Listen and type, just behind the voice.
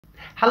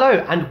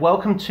Hello and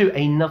welcome to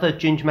another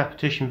Ginger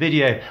Mathematician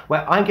video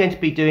where I'm going to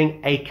be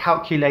doing a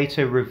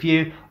calculator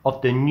review of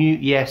the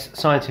NEWYES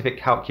scientific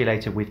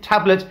calculator with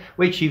tablet,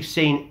 which you've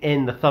seen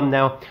in the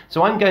thumbnail.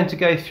 So I'm going to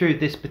go through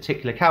this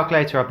particular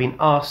calculator. I've been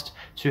asked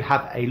to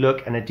have a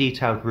look and a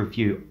detailed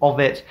review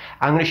of it.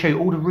 I'm going to show you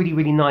all the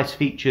really nice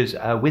features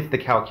with the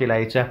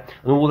calculator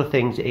and all the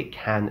things it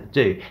can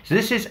do. So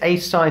this is a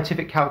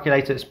scientific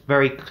calculator. It's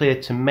very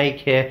clear to make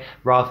here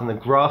rather than the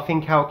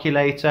graphing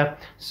calculator.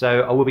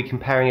 So I will be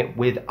comparing it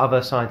with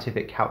other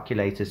scientific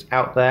calculators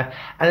out there.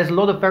 And there's a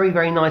lot of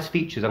very nice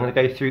features. I'm going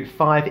to go through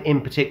 5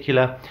 in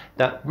particular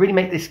that really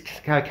make this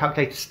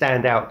calculator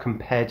stand out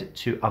compared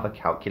to other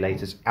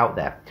calculators out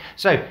there.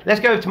 So let's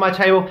go over to my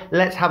table,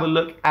 let's have a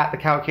look at the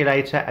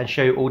calculator and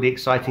show you all the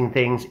exciting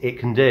things it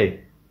can do.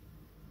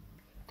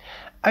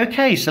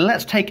 Okay, so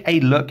let's take a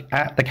look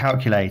at the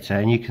calculator,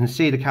 and you can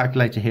see the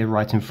calculator here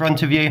right in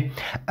front of you.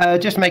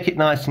 Just make it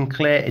nice and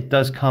clear, it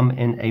does come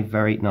in a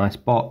very nice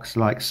box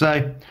like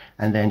so,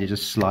 and then it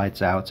just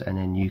slides out and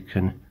then you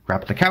can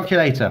grab the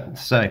calculator.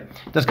 So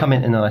it does come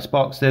in a nice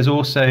box. There's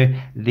also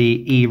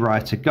the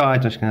e-writer guide.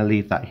 I'm just going to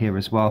leave that here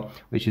as well,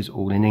 which is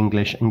all in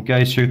English and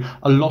goes through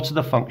a lot of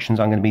the functions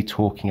I'm going to be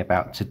talking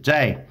about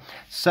today.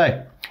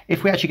 So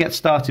if we actually get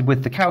started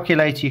with the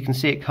calculator, you can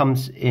see it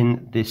comes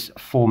in this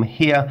form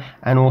here,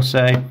 and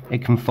also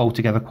it can fold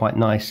together quite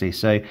nicely,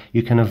 so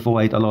you can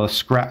avoid a lot of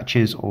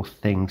scratches or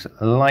things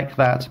like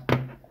that.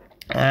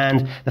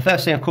 And the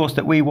first thing, of course,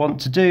 that we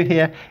want to do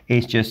here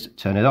is just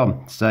turn it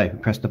on. So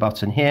press the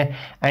button here,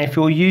 and if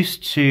you're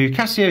used to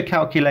Casio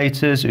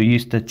calculators or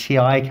used to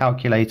TI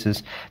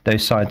calculators,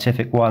 those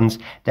scientific ones,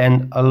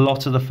 then a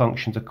lot of the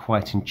functions are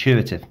quite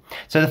intuitive.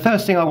 So the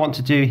first thing I want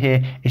to do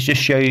here is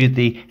just show you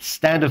the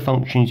standard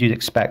functions you'd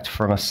expect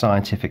from a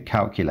scientific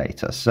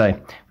calculator. So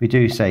we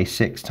do say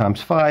 6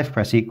 times 5,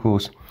 press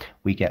equals,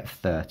 we get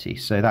 30.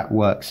 So that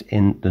works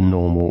in the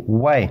normal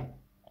way.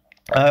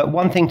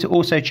 One thing to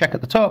also check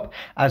at the top,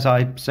 as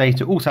I say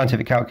to all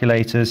scientific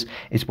calculators,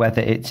 is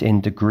whether it's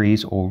in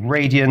degrees or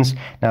radians.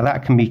 Now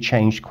that can be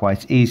changed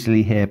quite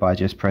easily here by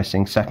just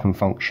pressing second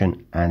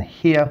function and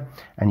here,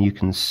 and you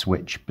can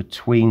switch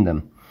between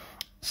them.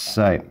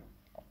 So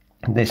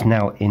this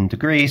now in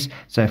degrees,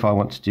 so if I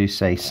want to do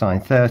say sine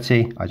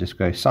 30, I just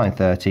go sine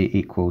 30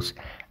 equals,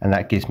 and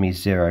that gives me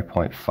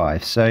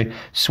 0.5. So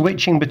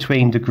switching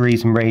between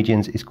degrees and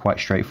radians is quite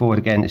straightforward.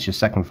 Again, it's your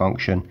second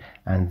function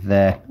and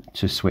there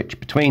to switch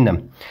between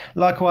them.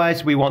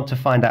 Likewise, we want to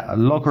find out a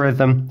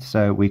logarithm,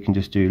 so we can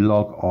just do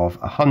log of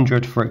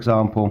 100, for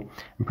example,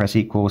 and press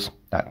equals.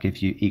 That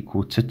gives you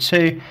equal to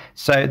 2.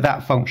 So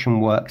that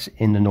function works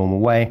in the normal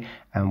way,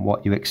 and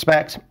what you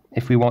expect.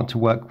 If we want to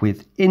work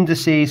with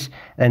indices,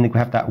 then we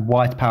have that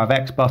y to the power of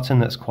x button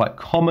that's quite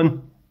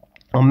common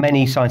on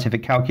many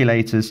scientific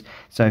calculators.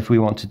 So if we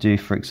want to do,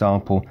 for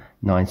example,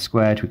 9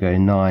 squared, we go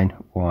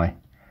 9y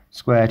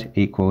squared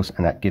equals,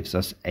 and that gives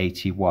us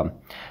 81.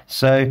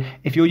 So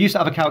if you're used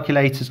to other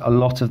calculators, a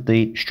lot of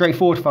the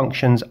straightforward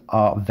functions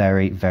are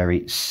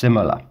very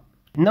similar.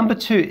 Number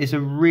 2 is a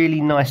really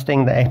nice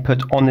thing that I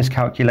put on this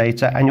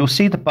calculator, and you'll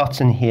see the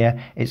button here.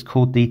 It's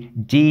called the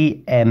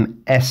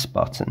DMS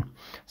button.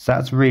 So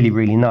that's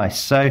really nice.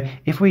 So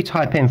if we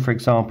type in, for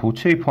example,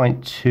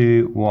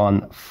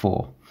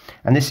 2.214,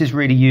 and this is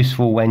really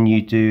useful when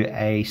you do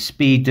a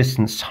speed,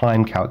 distance,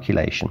 time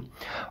calculation.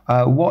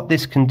 What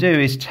this can do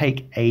is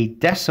take a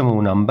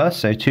decimal number,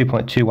 so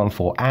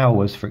 2.214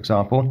 hours, for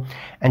example,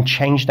 and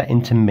change that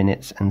into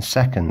minutes and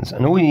seconds.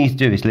 And all you need to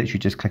do is literally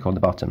just click on the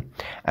button,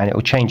 and it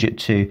will change it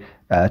to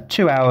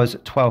 2 hours,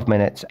 12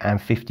 minutes, and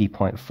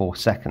 50.4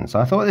 seconds. So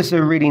I thought this is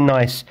a really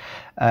nice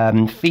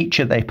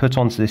feature they put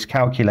onto this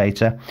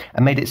calculator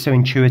and made it so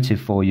intuitive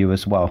for you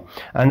as well.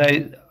 I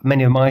know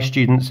many of my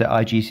students at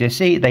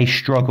IGCSE, they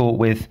struggle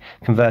with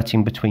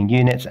converting between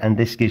units, and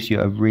this gives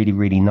you a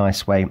really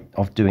nice way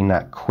of doing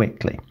that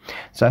quickly.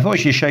 So I thought I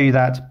should show you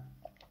that.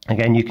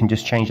 Again, you can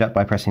just change that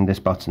by pressing this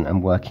button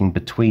and working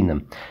between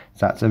them.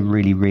 So that's a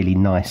really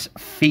nice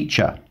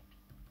feature.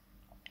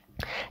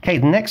 Okay,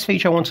 the next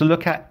feature I want to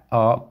look at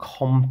are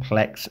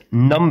complex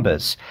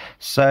numbers.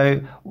 So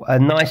a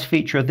nice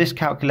feature of this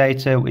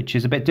calculator, which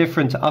is a bit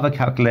different to other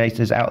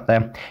calculators out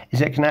there,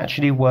 is it can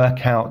actually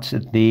work out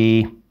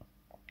the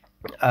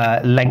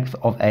length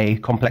of a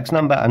complex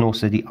number and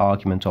also the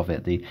argument of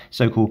it, the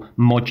so-called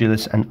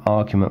modulus and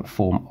argument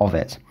form of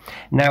it.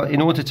 Now,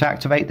 in order to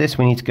activate this,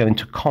 we need to go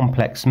into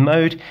complex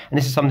mode, and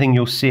this is something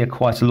you'll see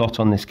quite a lot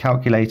on this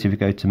calculator. If you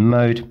go to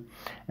mode,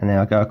 and then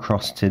I'll go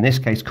across to, in this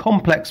case,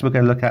 complex, we're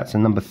going to look at, so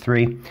number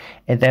 3.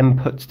 It then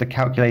puts the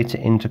calculator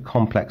into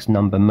complex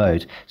number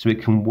mode, so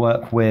it can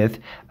work with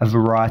a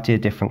variety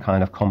of different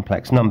kind of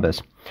complex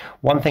numbers.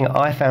 One thing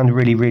I found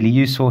really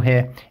useful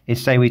here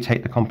is, say we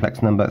take the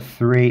complex number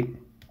 3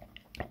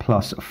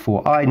 plus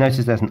 4i.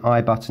 Notice there's an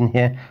I button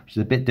here, which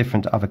is a bit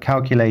different to other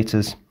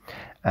calculators.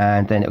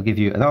 And then it'll give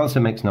you an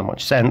answer. Makes not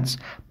much sense,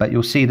 but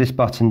you'll see this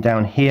button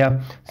down here.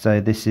 So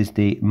this is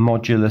the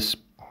modulus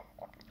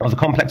of the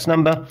complex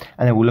number,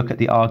 and then we'll look at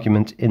the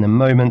argument in a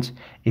moment.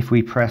 If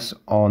we press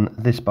on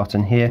this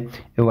button here,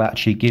 it will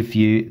actually give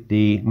you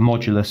the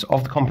modulus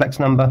of the complex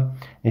number.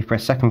 If you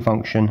press second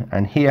function,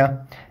 and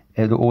here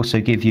it'll also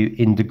give you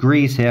in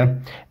degrees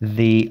here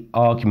the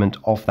argument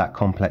of that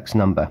complex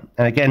number.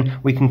 And again,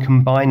 we can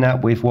combine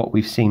that with what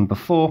we've seen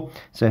before.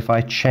 So if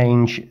I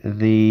change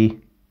the,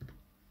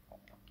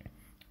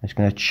 I'm just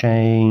going to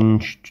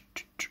change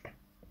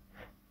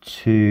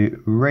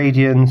to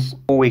radians.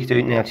 All we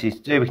do now to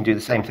do, we can do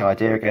the same thing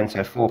idea again,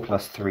 so 4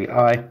 plus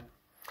 3i,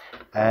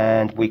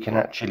 and we can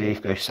actually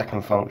go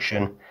second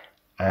function,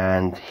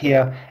 and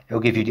here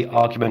it'll give you the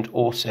argument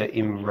also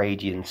in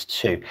radians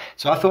too.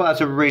 So I thought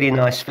that's a really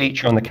nice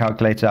feature on the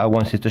calculator I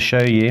wanted to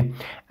show you,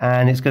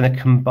 and it's going to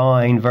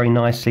combine very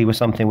nicely with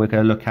something we're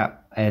going to look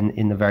at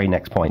in the very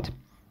next point.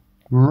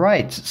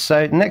 Right,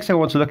 so next thing I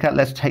want to look at,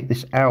 let's take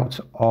this out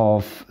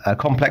of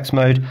complex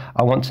mode.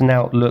 I want to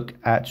now look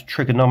at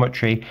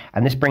trigonometry,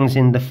 and this brings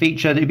in the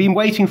feature that you've been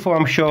waiting for,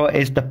 I'm sure,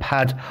 is the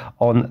pad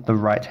on the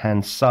right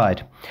hand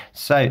side.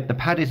 So the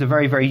pad is a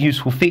very, very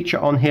useful feature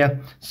on here.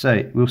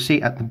 So we'll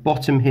see at the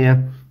bottom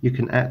here, you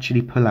can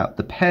actually pull out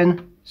the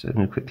pen. So I'm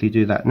going to quickly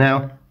do that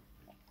now.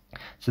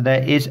 So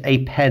there is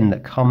a pen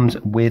that comes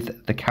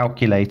with the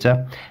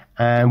calculator,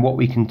 and what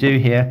we can do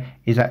here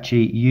is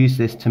actually use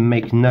this to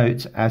make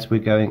notes as we're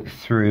going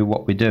through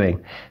what we're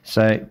doing.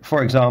 So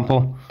for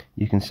example,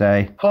 you can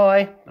say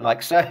hi,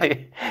 like so.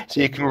 So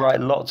you can write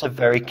lots of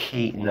very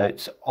key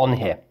notes on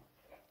here.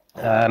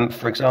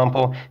 For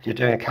example, if you're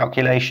doing a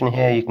calculation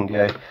here, you can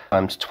go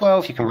times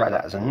 12, you can write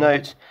that as a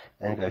note,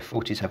 then go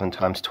 47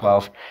 times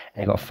 12,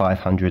 and you've got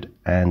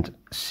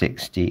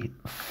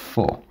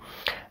 564.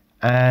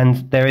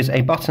 And there is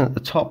a button at the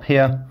top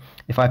here.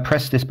 If I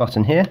press this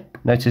button here,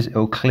 notice it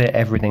will clear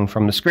everything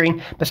from the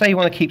screen. But say you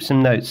want to keep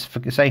some notes.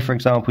 Say, for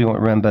example, you want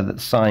to remember that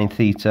sine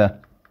theta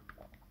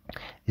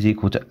is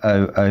equal to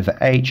O over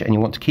H, and you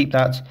want to keep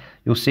that.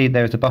 You'll see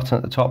there's a button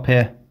at the top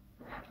here.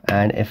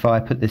 And if I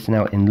put this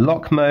now in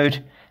lock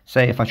mode,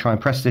 say if I try and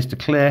press this to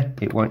clear,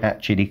 it won't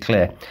actually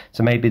clear.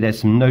 So maybe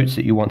there's some notes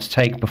that you want to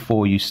take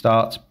before you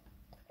start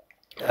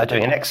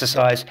doing an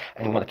exercise,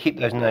 and you want to keep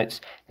those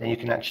notes, then you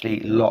can actually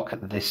lock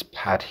this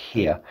pad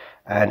here.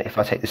 And if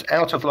I take this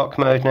out of lock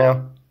mode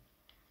now,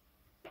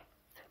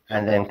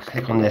 and then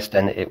click on this,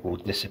 then it will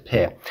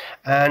disappear.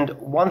 And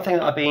one thing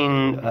that I've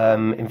been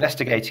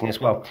investigating as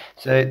well,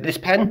 so this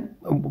pen,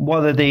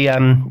 one of the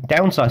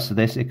downsides to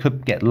this, it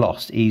could get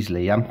lost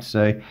easily.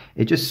 So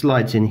it just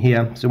slides in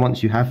here. So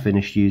once you have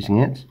finished using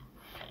it,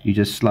 you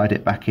just slide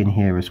it back in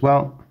here as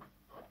well,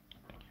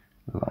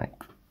 like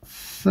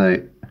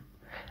so.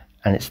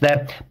 And it's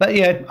there. But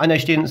yeah, I know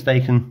students, they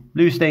can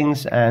lose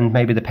things and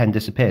maybe the pen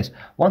disappears.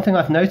 One thing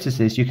I've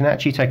noticed is you can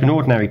actually take an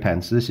ordinary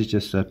pen. So this is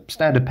just a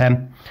standard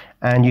pen,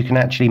 and you can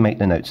actually make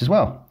the notes as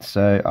well.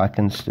 So I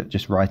can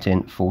just write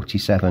in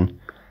 47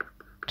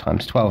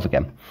 times 12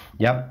 again.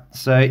 Yeah.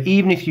 So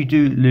even if you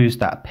do lose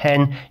that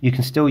pen, you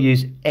can still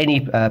use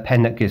any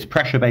pen that gives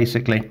pressure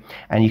basically,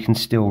 and you can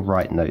still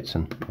write notes,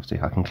 and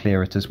obviously I can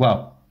clear it as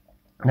well.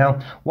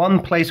 Now, one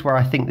place where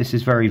I think this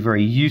is very,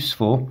 very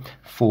useful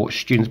for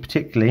students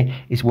particularly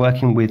is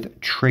working with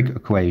trig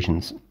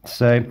equations.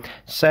 So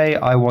say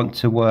I want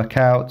to work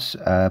out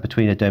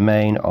between a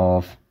domain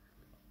of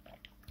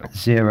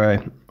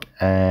 0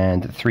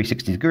 and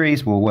 360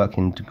 degrees, we'll work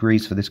in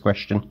degrees for this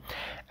question,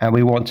 and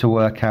we want to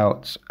work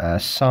out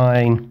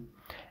sine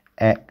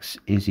x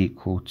is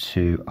equal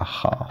to a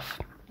half,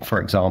 for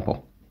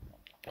example.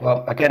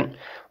 Well, again,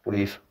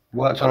 we've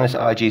worked on this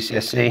at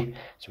IGCSE,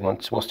 so we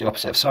want to, what's the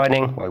opposite of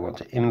sining? Well, we want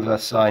to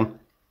inverse sine,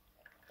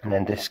 and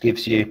then this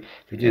gives you,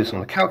 if you do this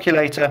on the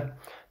calculator,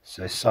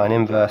 so sine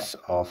inverse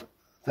of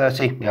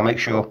 30. Now make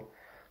sure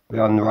we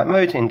are in the right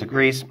mode, in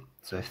degrees,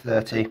 so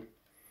 30,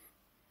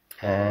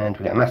 and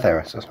we get a math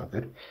error, so that's not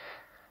good.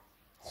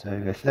 So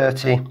we go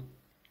 30,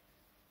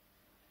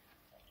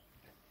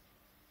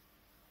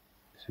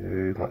 so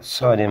we've got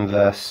sine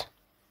inverse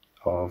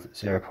of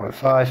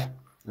 0.5,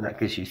 and that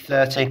gives you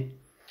 30.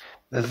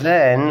 But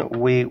then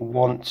we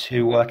want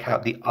to work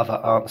out the other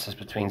answers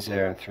between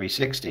 0 and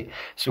 360.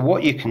 So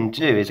what you can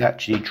do is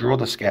actually draw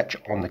the sketch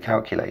on the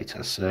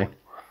calculator. So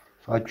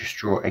if I just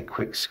draw a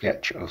quick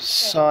sketch of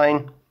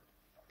sine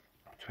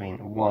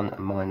between 1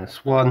 and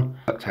minus 1,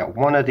 worked out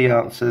one of the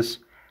answers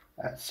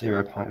at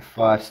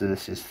 0.5, so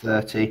this is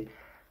 30.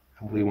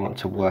 And we want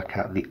to work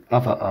out the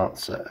other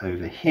answer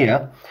over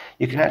here.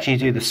 You can actually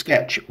do the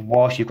sketch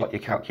whilst you've got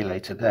your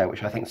calculator there,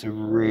 which I think is a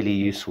really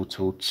useful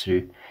tool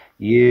to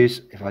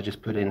use. If I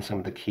just put in some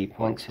of the key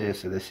points here,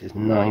 so this is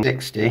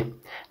 960, and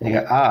you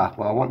go,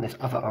 well, I want this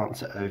other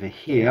answer over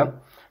here,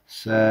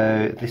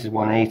 so this is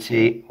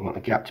 180, I want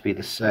the gap to be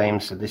the same,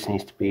 so this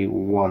needs to be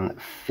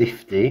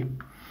 150,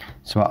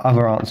 so our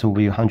other answer will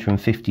be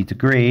 150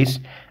 degrees,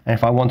 and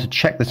if I want to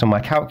check this on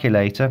my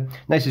calculator,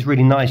 this is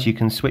really nice, you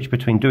can switch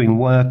between doing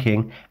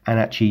working and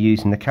actually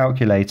using the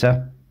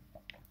calculator.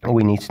 All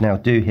we need to now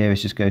do here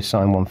is just go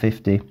sine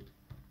 150,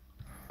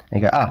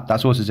 And you go, ah,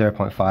 that's also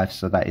 0.5,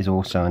 so that is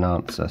also an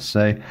answer.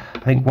 So I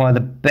think one of the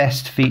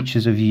best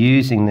features of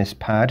using this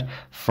pad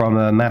from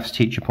a maths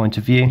teacher point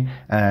of view,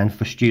 and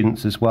for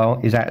students as well,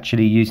 is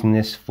actually using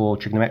this for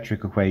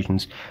trigonometric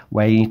equations,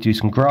 where you need to do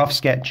some graph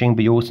sketching,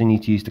 but you also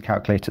need to use the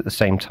calculator at the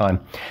same time.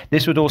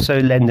 This would also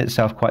lend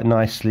itself quite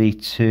nicely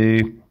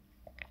to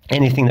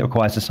anything that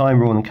requires the sine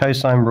rule and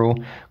cosine rule,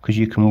 because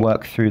you can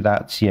work through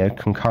that, you know,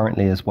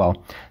 concurrently as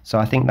well. So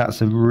I think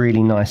that's a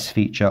really nice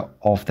feature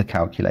of the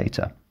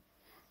calculator.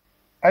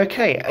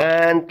 Okay,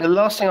 and the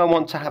last thing I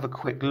want to have a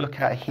quick look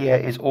at here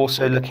is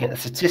also looking at the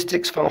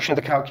statistics function of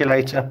the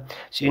calculator.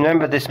 So you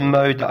remember this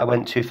mode that I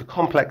went to for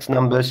complex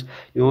numbers.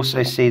 You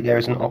also see there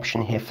is an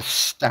option here for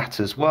stat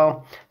as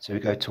well. So we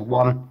go to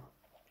 1,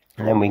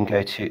 and then we can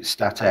go to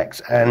stat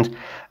x. And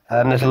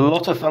there's a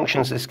lot of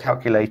functions this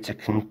calculator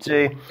can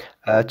do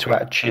to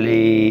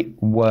actually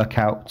work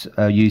out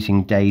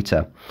using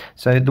data.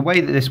 So the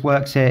way that this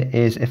works here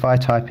is if I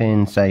type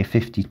in, say,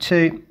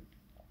 52,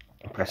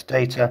 press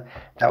data,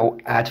 that will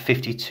add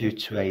 52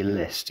 to a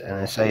list. And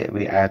then say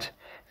we add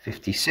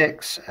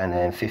 56, and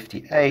then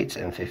 58,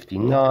 and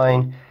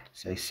 59,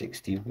 say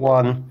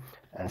 61,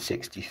 and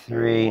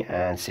 63,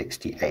 and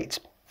 68.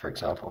 For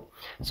example.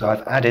 So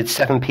I've added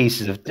 7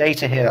 pieces of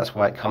data here, that's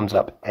why it comes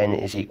up n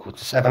is equal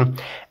to 7.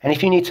 And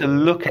if you need to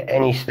look at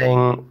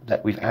anything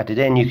that we've added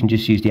in, you can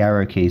just use the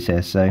arrow keys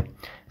here. So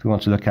if we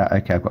want to look at,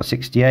 okay, I've got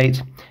 68,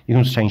 you can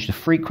also change the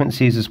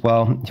frequencies as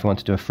well. If you want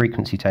to do a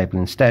frequency table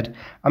instead,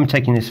 I'm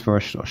taking this for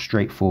a sort of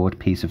straightforward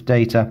piece of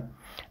data,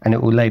 and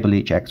it will label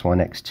each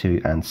x1,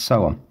 x2, and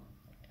so on.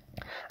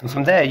 And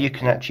from there, you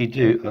can actually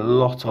do a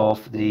lot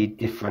of the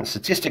different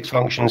statistics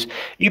functions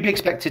you'd be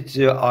expected to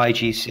do at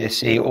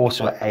IGCSE,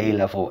 also at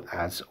A-level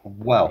as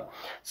well.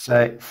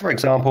 So, for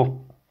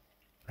example,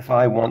 if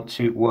I want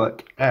to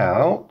work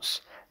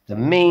out the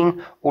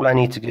mean, all I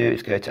need to do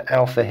is go to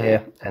alpha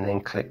here and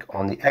then click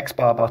on the X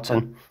bar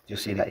button. You'll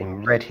see that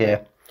in red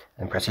here,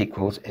 and press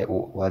equals. It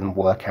will then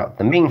work out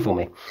the mean for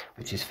me,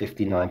 which is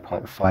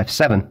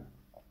 59.57.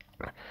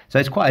 So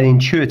it's quite an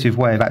intuitive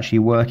way of actually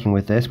working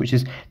with this, which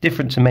is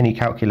different to many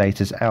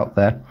calculators out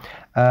there.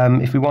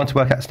 If we want to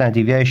work out standard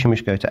deviation, we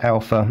should go to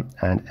alpha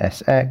and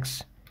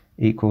SX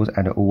equals,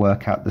 and it will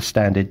work out the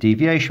standard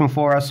deviation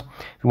for us.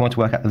 If we want to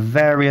work out the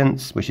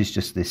variance, which is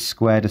just this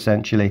squared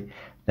essentially,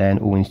 then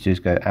all we need to do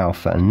is go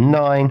alpha and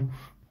 9.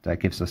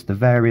 That gives us the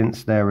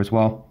variance there as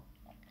well.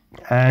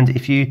 And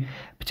if you,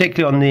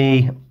 particularly on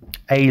the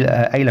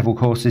A-level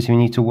courses, you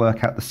need to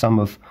work out the sum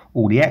of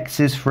all the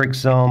x's, for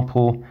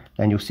example,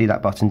 then you'll see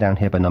that button down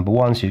here by number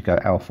 1, so you go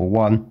alpha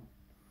 1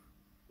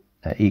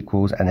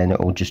 equals, and then it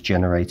will just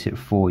generate it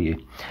for you.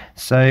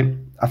 So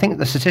I think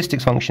the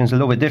statistics function is a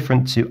little bit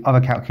different to other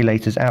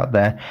calculators out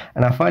there,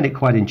 and I find it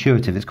quite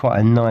intuitive. It's quite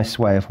a nice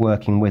way of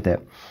working with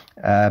it.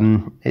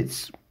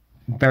 It's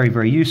very,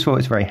 very useful,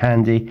 it's very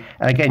handy,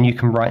 and again, you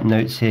can write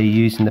notes here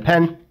using the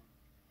pen,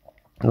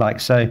 like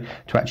so,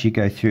 to actually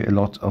go through a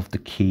lot of the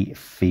key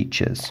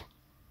features.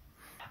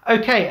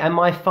 Okay, and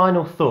my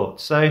final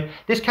thoughts. So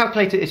this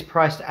calculator is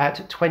priced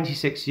at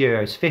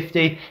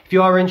 €26.50. If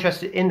you are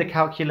interested in the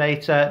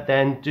calculator,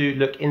 then do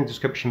look in the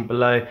description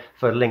below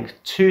for a link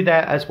to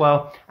there as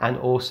well, and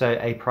also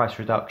a price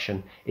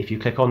reduction if you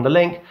click on the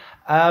link.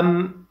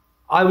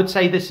 I would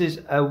say this is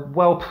a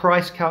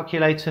well-priced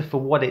calculator for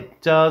what it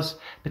does,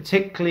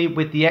 particularly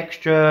with the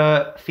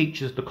extra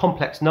features, the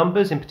complex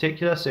numbers in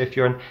particular. So if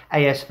you're an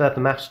AS further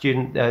maths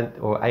student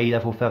or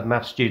A-level further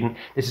maths student,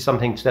 this is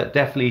something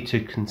definitely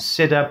to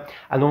consider.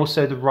 And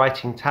also the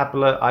writing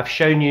tablet. I've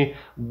shown you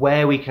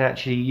where we can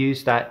actually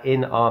use that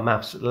in our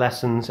maths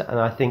lessons, and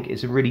I think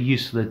it's a really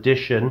useful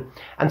addition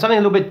and something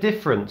a little bit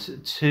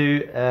different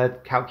to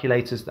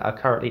calculators that are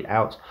currently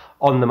out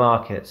on the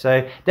market.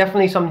 So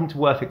definitely something to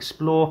worth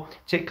explore,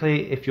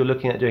 particularly if you're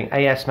looking at doing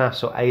AS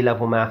maths or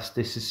A-level maths.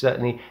 This is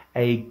certainly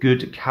a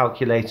good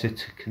calculator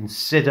to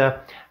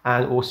consider,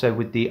 and also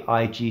with the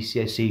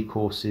IGCSE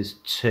courses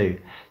too.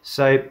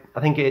 So I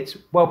think it's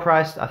well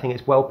priced, I think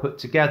it's well put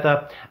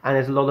together, and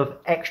there's a lot of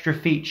extra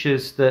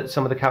features that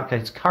some of the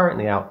calculators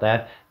currently out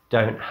there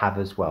don't have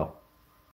as well.